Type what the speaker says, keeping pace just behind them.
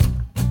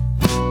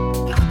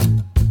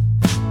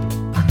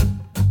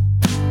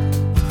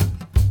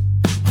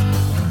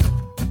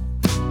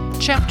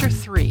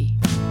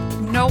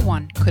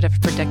could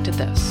have predicted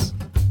this.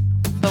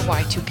 The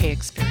Y2K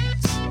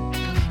experience.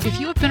 If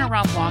you have been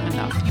around long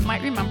enough, you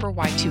might remember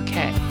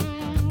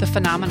Y2K, the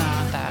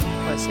phenomenon that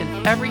was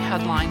in every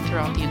headline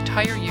throughout the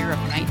entire year of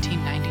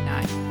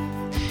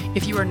 1999.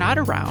 If you are not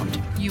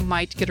around, you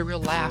might get a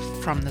real laugh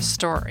from this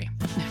story.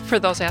 For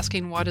those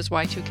asking what is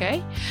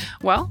Y2K?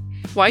 Well,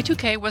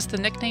 Y2K was the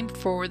nickname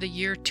for the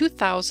year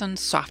 2000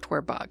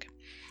 software bug.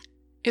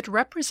 It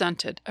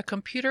represented a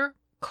computer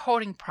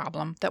coding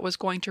problem that was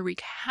going to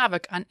wreak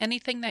havoc on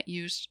anything that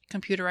used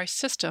computerized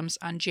systems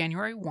on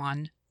January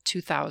 1,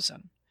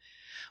 2000,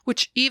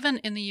 which even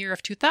in the year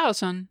of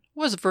 2000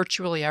 was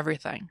virtually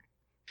everything.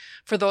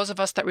 For those of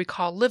us that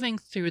recall living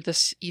through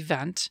this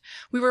event,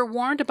 we were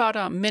warned about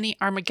a mini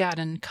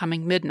Armageddon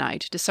coming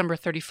midnight, December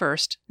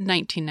 31st,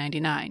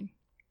 1999.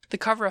 The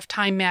cover of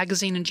Time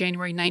magazine in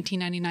January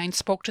 1999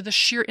 spoke to the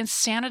sheer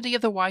insanity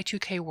of the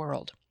Y2K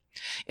world.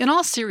 In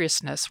all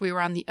seriousness, we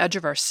were on the edge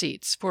of our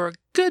seats for a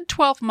good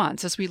 12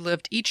 months as we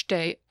lived each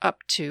day up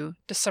to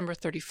December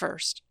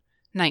 31st,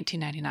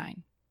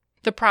 1999.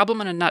 The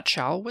problem in a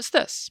nutshell was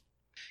this.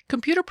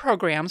 Computer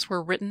programs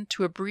were written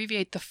to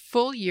abbreviate the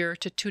full year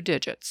to 2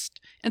 digits.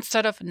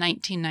 Instead of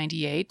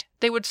 1998,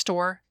 they would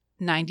store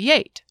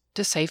 98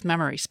 to save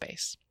memory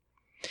space.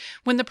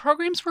 When the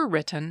programs were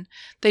written,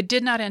 they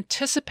did not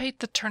anticipate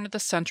the turn of the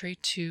century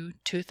to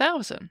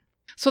 2000.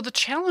 So the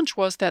challenge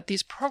was that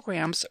these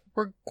programs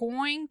were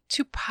going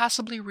to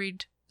possibly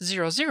read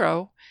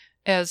 00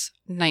 as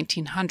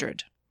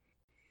 1900,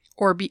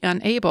 or be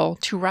unable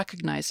to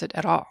recognize it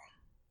at all.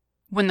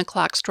 When the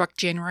clock struck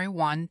January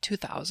 1,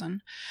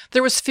 2000,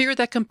 there was fear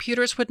that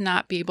computers would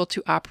not be able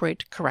to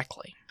operate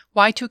correctly.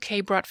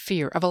 Y2K brought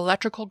fear of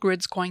electrical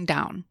grids going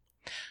down.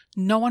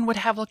 No one would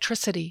have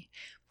electricity.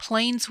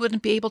 Planes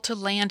wouldn't be able to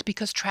land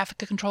because traffic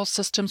control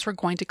systems were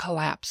going to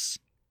collapse.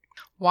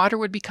 Water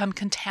would become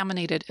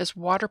contaminated as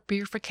water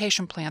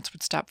purification plants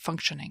would stop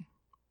functioning.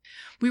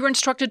 We were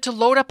instructed to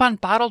load up on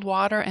bottled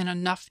water and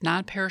enough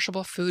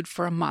non-perishable food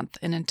for a month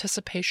in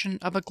anticipation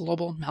of a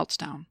global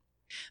meltdown.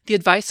 The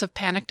advice of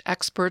panicked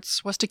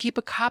experts was to keep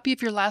a copy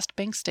of your last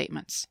bank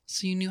statements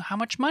so you knew how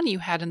much money you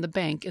had in the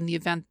bank in the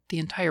event the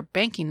entire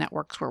banking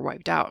networks were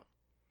wiped out.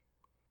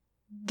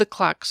 The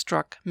clock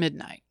struck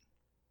midnight.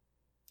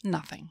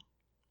 Nothing.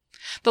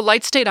 The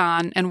lights stayed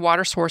on and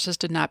water sources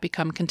did not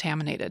become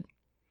contaminated.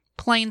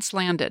 Planes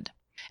landed,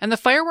 and the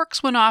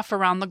fireworks went off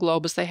around the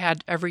globe as they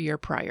had every year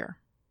prior.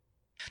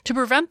 To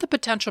prevent the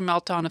potential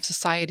meltdown of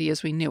society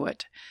as we knew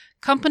it,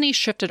 companies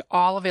shifted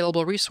all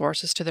available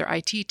resources to their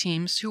IT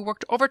teams who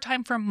worked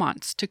overtime for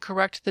months to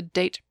correct the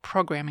date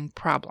programming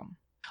problem.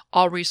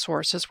 All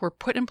resources were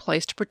put in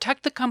place to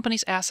protect the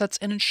company's assets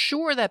and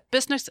ensure that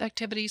business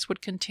activities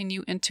would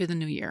continue into the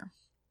new year.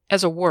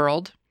 As a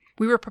world,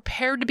 we were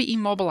prepared to be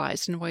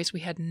immobilized in ways we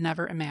had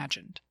never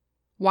imagined.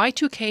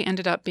 Y2K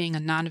ended up being a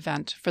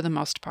non-event for the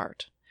most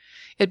part.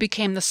 It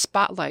became the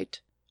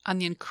spotlight on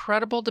the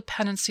incredible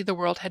dependency the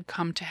world had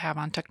come to have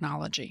on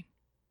technology.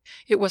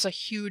 It was a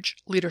huge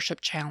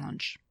leadership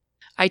challenge.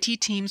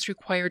 IT teams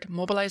required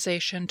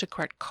mobilization to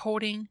correct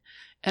coding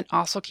and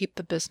also keep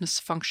the business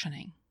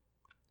functioning.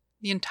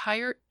 The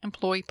entire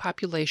employee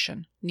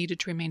population needed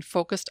to remain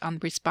focused on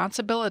the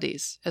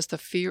responsibilities as the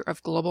fear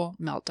of global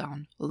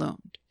meltdown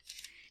loomed.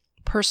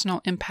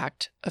 Personal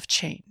impact of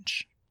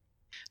change.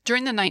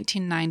 During the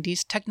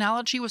 1990s,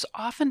 technology was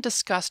often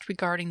discussed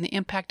regarding the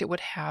impact it would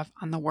have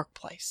on the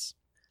workplace.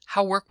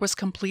 How work was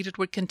completed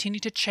would continue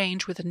to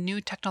change with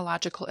new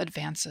technological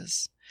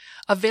advances.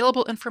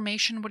 Available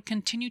information would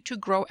continue to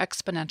grow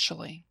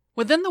exponentially.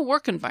 Within the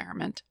work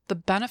environment, the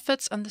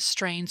benefits and the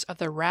strains of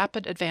the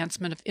rapid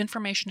advancement of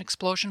information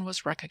explosion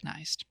was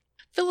recognized.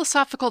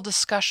 Philosophical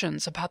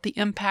discussions about the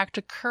impact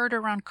occurred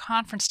around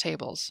conference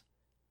tables,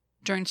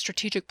 during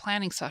strategic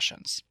planning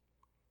sessions,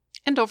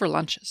 and over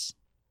lunches.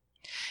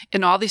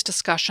 In all these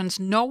discussions,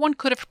 no one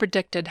could have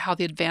predicted how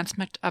the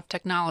advancement of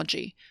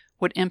technology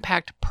would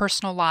impact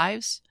personal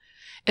lives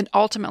and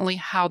ultimately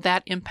how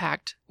that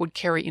impact would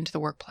carry into the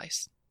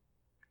workplace.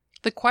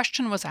 The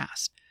question was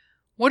asked,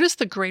 what is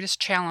the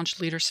greatest challenge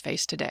leaders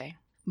face today?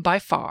 By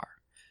far,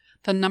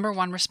 the number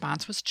one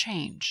response was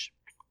change.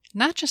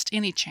 Not just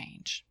any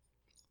change.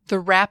 The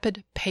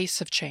rapid pace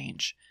of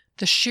change,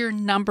 the sheer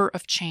number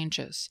of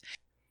changes,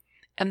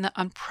 and the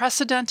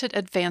unprecedented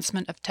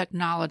advancement of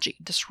technology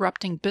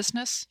disrupting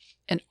business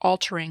and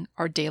altering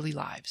our daily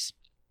lives.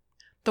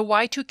 The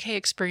Y2K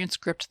experience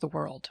gripped the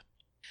world.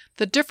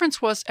 The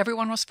difference was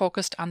everyone was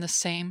focused on the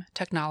same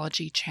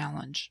technology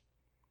challenge.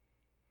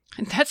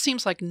 And that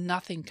seems like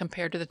nothing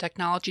compared to the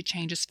technology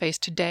changes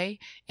faced today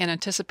and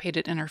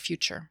anticipated in our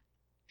future.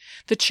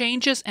 The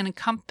changes and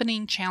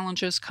accompanying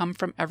challenges come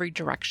from every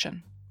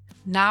direction.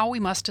 Now we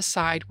must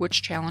decide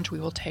which challenge we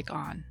will take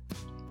on.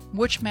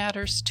 Which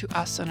matters to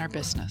us and our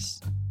business?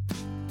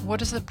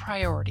 What is the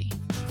priority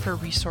for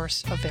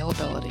resource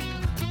availability?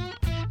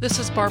 This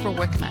is Barbara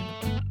Wickman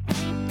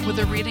with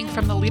a reading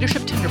from the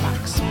Leadership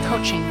Tinderbox,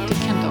 Coaching to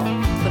Kindle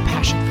the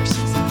Passion for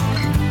Season.